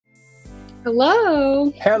Hello.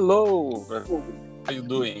 Hello. How are you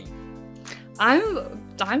doing?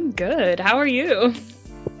 I'm good. How are you?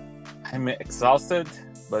 I'm exhausted,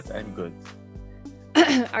 but I'm good.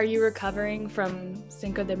 Are you recovering from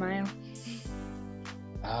Cinco de Mayo?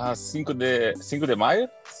 Cinco de Mayo?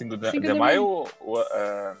 Cinco de, Cinco de de Mayo?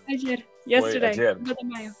 Ayer. Foi Yesterday. ayer. Cinco de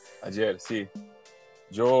Mayo. Ayer, sim.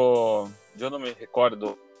 Eu não me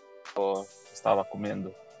recordo. Eu estava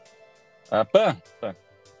comendo. Pão.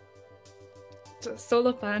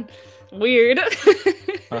 Solo pan. Weird.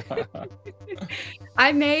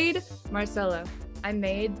 Marcelo, I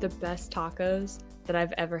made the best tacos that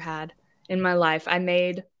I've ever had in my life.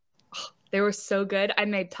 They were so good. I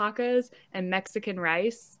made tacos and Mexican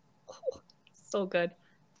rice. So good.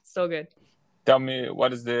 So good. Tell me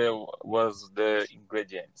what was the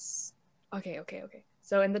ingredients? Okay.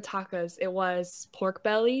 So in the tacos, it was pork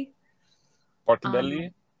belly. Pork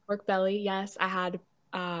belly? Pork belly, yes. I had,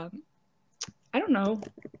 I don't know,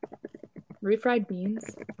 refried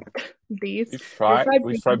beans.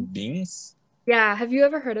 Refried beans? Yeah, have you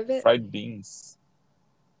ever heard of it? Fried beans.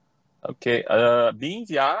 Okay, beans,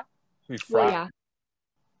 yeah. Refried. Well,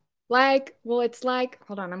 yeah. It's like,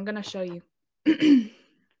 hold on, I'm gonna show you.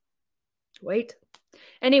 Wait.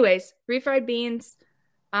 Anyways, refried beans.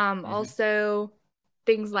 Also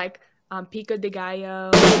things like pico de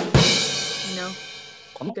gallo. You know,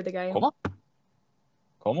 pico de gallo.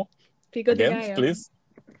 ¿Cómo? Pico Again, de gallo. please.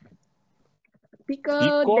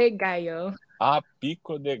 Pico de gallo.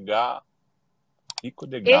 Pico de gallo. Pico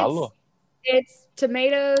de gallo? It's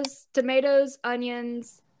tomatoes,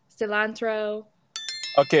 onions, cilantro.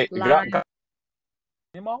 Okay,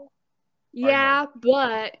 animal? Yeah, no?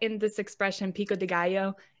 But in this expression, pico de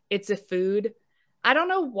gallo, it's a food. I don't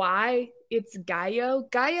know why it's gallo.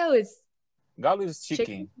 Gallo is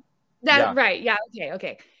chicken. Right. Yeah.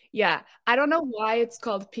 Okay. Yeah. I don't know why it's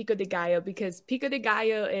called pico de gallo because pico de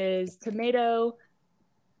gallo is tomato,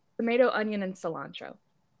 onion, and cilantro.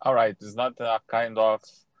 All right. It's not a kind of...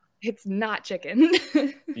 It's not chicken.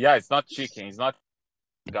 Yeah, it's not chicken. It's not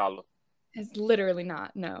gallo. It's literally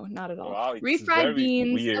not. No, not at all. Wow, it's refried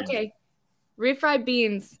beans. Weird. Okay. Refried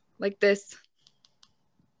beans like this.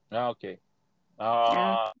 Okay.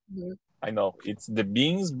 I know. It's the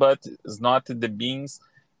beans, but it's not the beans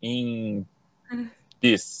in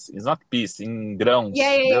peas. It's not peas, in grãos.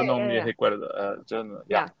 Yeah. me recuerdo.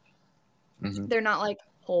 Yeah. Mm-hmm. They're not like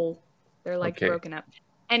whole. They're like broken up.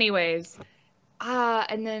 Anyways,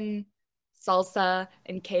 and then salsa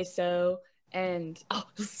and queso and it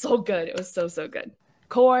was so good. It was so good.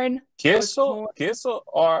 Corn. Queso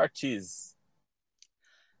or cheese?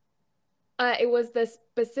 It was the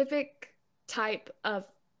specific type of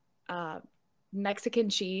Mexican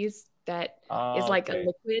cheese that is like a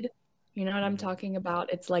liquid. You know what I'm talking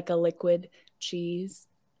about? It's like a liquid cheese,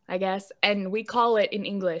 I guess. And we call it in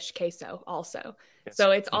English queso also. Yes.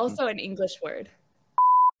 So it's also an English word.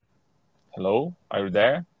 Hello? Are you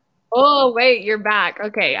there? Oh, wait, you're back.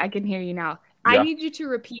 Okay, I can hear you now. Yeah. I need you to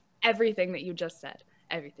repeat everything that you just said.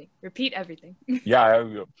 Everything. Repeat everything. Yeah, I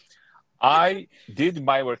will. I did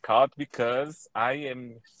my workout because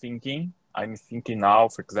I'm thinking now,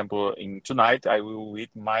 for example, tonight I will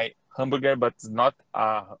eat my hamburger, but it's not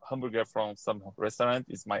a hamburger from some restaurant.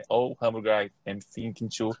 It's my own hamburger I am thinking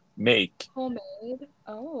to make. Homemade?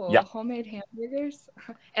 Oh, yeah. Homemade hamburgers?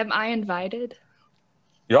 Am I invited?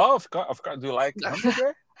 Yeah, of course. Do you like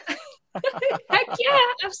hamburger? Heck yeah,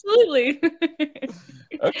 absolutely.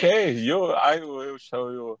 Okay, I will show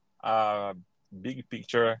you a big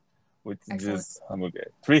picture with this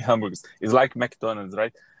hamburger. 3 hamburgers. It's like McDonald's,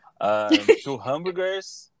 right? 2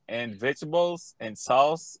 hamburgers and vegetables and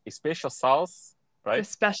sauce, a special sauce, right? The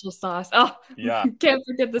special sauce. Oh, yeah. Can't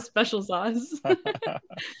forget the special sauce.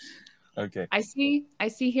 Okay. I see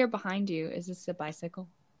here behind you. Is this a bicycle?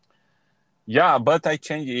 Yeah, but I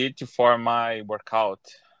changed it for my workout.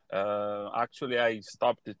 Actually, I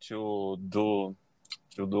stopped to do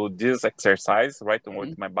this exercise right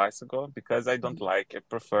with my bicycle because I don't like. I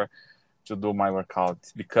prefer to do my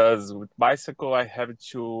workout because with bicycle I have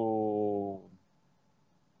to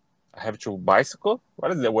bicycle.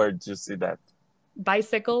 What is the word to say that?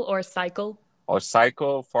 Bicycle or cycle? Or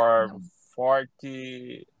cycle for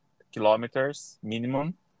 40 kilometers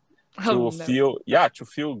minimum to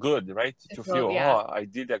feel good, right? To feel I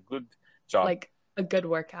did a good job. Like a good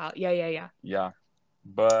workout. Yeah. Yeah.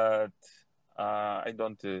 But I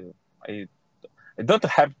don't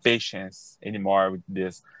have patience anymore with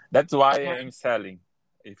this. That's why I'm selling.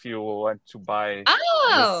 If you want to buy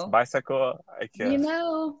this Oh, bicycle, I you can.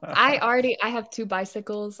 know, I have 2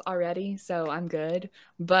 bicycles already, so I'm good.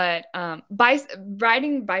 But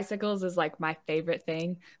riding bicycles is like my favorite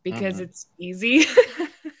thing because Mm-hmm. it's easy.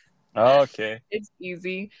 Okay. It's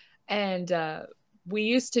easy. And we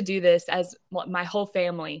used to do this as my whole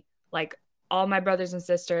family, like all my brothers and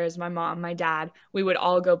sisters, my mom, my dad, we would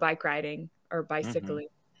all go bike riding or Mm-hmm. bicycling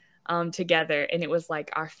together. And it was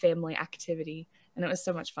like our family activity. And it was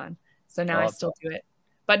so much fun. So now I Oh, still do it,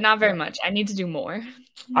 but not very yeah. much. I need to do more.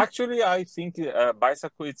 Actually, I think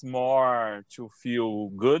bicycle is more to feel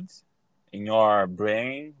good in your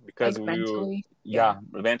brain because Like we, mentally. Yeah.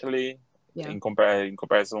 yeah, mentally Yeah. in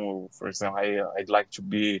comparison, for example, I'd like to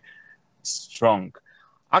be strong.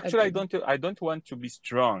 Actually, Agreed. I don't want to be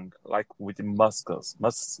strong like with muscles. I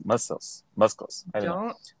don't know,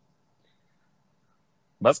 Don't.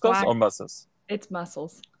 muscles Why? or muscles, It's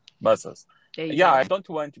muscles. muscles. There you Yeah, go. I don't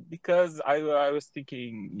want because I was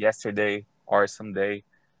thinking yesterday or someday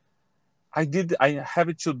I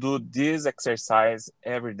have to do this exercise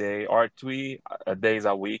every day or 3 days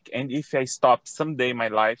a week. And if I stop someday in my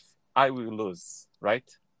life, I will lose, right?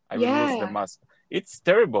 I will lose the Yeah. muscle. It's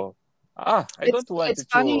terrible. I don't want It's to.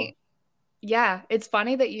 funny. Yeah, it's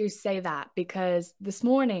funny that you say that because this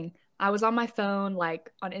morning I was on my phone,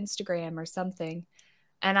 like on Instagram or something,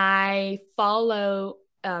 and I follow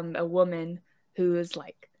a woman who is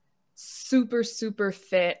like super, super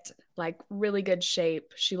fit, like really good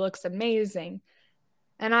shape. She looks amazing.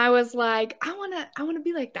 And I was like, I wanna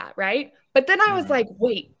be like that, right? But then I was Mhm. like,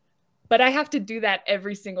 wait, but I have to do that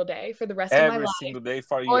every single day for the rest of my Every life, single day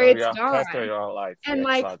for or your, it's your rest of gone. your life. And Yeah,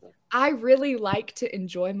 like, exactly. I really like to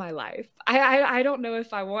enjoy my life. I don't know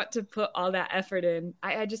if I want to put all that effort in.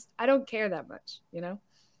 I don't care that much, you know?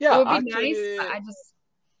 It Yeah, would be nice, but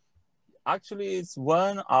actually, it's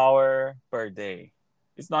 1 hour per day.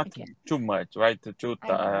 It's I not can't. too much, right? Too I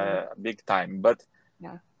know. big time, but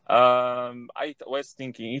Yeah. I was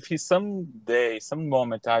thinking if someday, some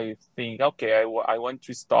moment, I think, okay, I want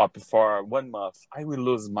to stop for 1 month, I will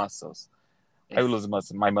lose muscles. I will Yes.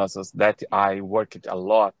 lose my muscles that I worked a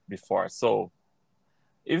lot before. So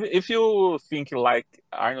if you think like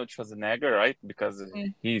Arnold Schwarzenegger, right? Because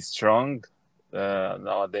Mm. he's strong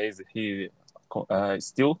nowadays, he is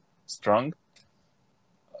still strong.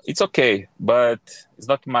 It's okay, but it's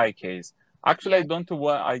not my case. Actually, Yeah.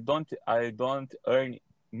 I don't earn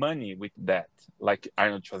money with that, like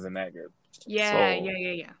Arnold Schwarzenegger. Yeah, yeah, So,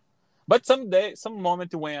 yeah, yeah. but some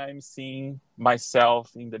moment when I'm seeing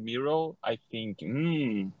myself in the mirror, I think,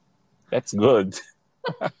 that's good.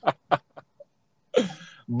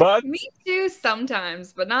 But Me too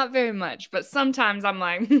sometimes, but not very much. But sometimes I'm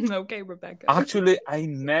like, okay, Rebekah. actually, I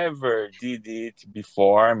never did it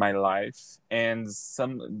before in my life, and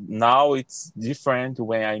some now it's different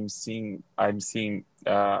when I'm seeing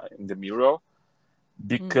in the mirror Mm.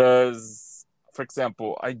 because, for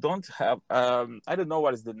example, I don't have I don't know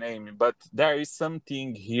what is the name, but there is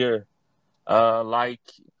something here like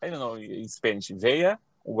I don't know in Spanish, veia,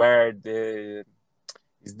 where the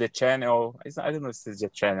is the channel. I don't know if it's the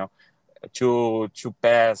channel to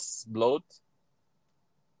pass blood.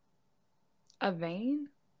 A vein?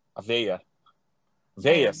 A veia.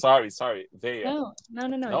 Veia, Vein. sorry, veia. No, no,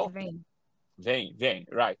 no, no. It's a No, vein. vein,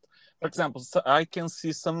 right. For example, so I can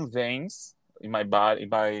see some veins in my body,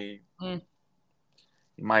 Mm.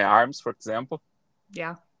 in my arms, for example,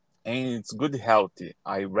 Yeah. and it's good healthy.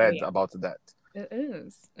 I Oh, read yeah. about that, It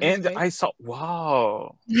is. It's and very. I saw,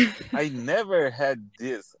 wow, I never had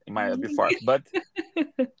this in my before, but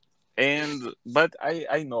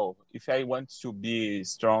I know if I want to be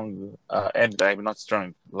strong, and I'm not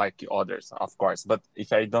strong like others, of course, but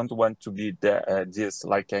if I don't want to be this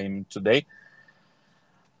like I'm today,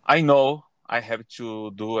 I know I have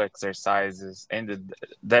to do exercises, and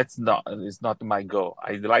that's not is not my goal.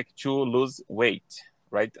 I like to lose weight,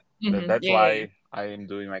 right? That's Yeah, yeah, yeah. why I am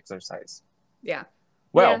doing exercise. Yeah. Yeah.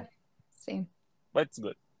 Well, Same. but it's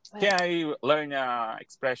good. Well, Can I learn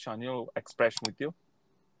new expression with you?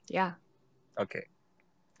 yeah. Okay.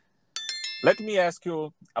 Let me ask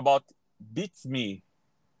you about beats me.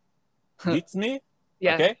 Beats me.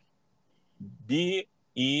 Yeah. Okay. Beats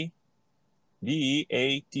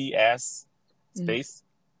Mm-hmm. space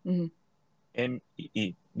Mm-hmm.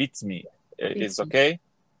 mee. Beats me. Beats Is me. okay.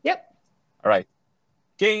 Yep. All right.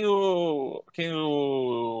 Can you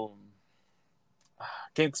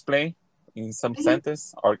explain in some Mhm.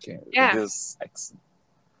 sentence or can Yeah. this Yeah. expression?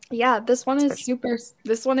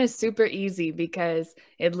 This one is super easy because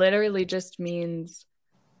it literally just means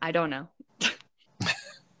I don't know.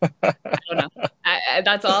 I don't know.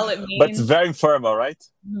 That's all it means. But it's very informal, right?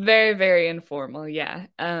 Very, very informal, yeah.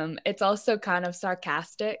 It's also kind of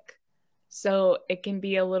sarcastic, so it can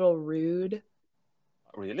be a little rude.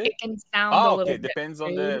 Really? It can sound a little bit depends rude.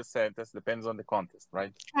 on the sentence, depends on the context,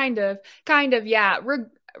 right? Kind of, yeah.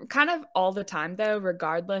 Kind of all the time, though,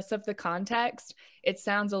 regardless of the context, it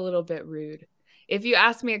sounds a little bit rude. If you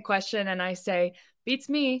ask me a question and I say, beats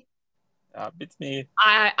me. Beats me.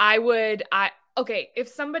 Okay, if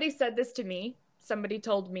somebody said this to me, somebody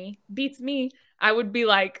told me, beats me, I would be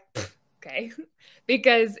like, okay,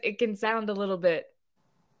 because it can sound a little bit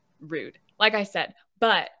rude, like I said,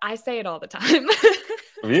 but I say it all the time.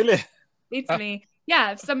 Really? Beats me.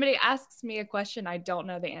 Yeah, if somebody asks me a question I don't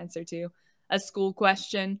know the answer to, a school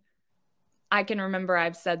question, I can remember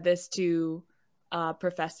I've said this to a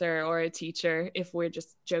professor or a teacher if we're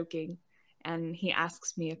just joking, and he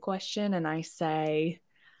asks me a question and I say,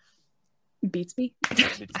 beats me.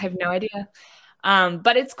 I have no idea.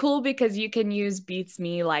 But it's cool because you can use beats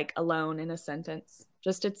me like alone in a sentence.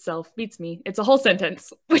 Just itself, beats me. It's a whole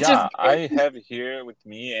sentence, which is great. I have here with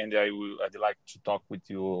me, and I'd like to talk with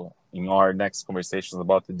you in our next conversations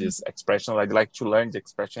about this expression. I'd like to learn the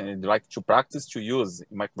expression and I'd like to practice to use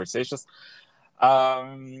in my conversations.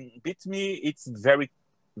 Beats me, it's very,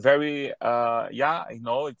 very, I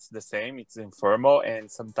know it's the same. It's informal and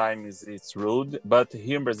sometimes it's rude, but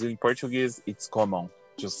here in Brazil, in Portuguese, it's common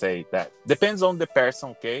to say that. Depends on the person,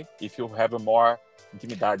 okay? If you have a more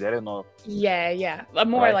intimidade, I don't know. Yeah. A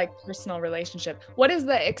more like personal relationship. What is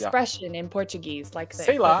the expression in Portuguese? Like the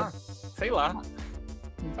sei lá.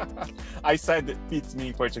 I said beats me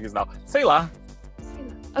in Portuguese now. Sei lá.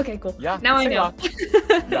 Okay, cool. Yeah. Now I know.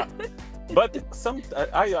 Yeah. But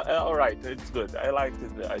all right, it's good. I like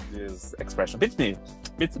this expression. Beats me.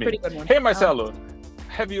 Pretty good one. Hey, Marcelo,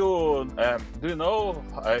 have you? Do you know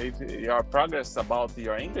if your progress about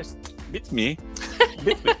your English? Beats me.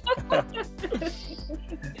 Beats me.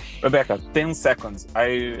 Rebekah, 10 seconds.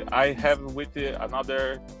 I have with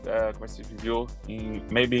another conversation with you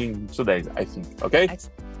maybe in 2 days, I think. Okay?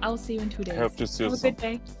 I'll see you in 2 days. I hope to see you soon. Have a good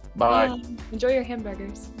day. Bye. Enjoy your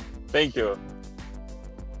hamburgers. Thank you.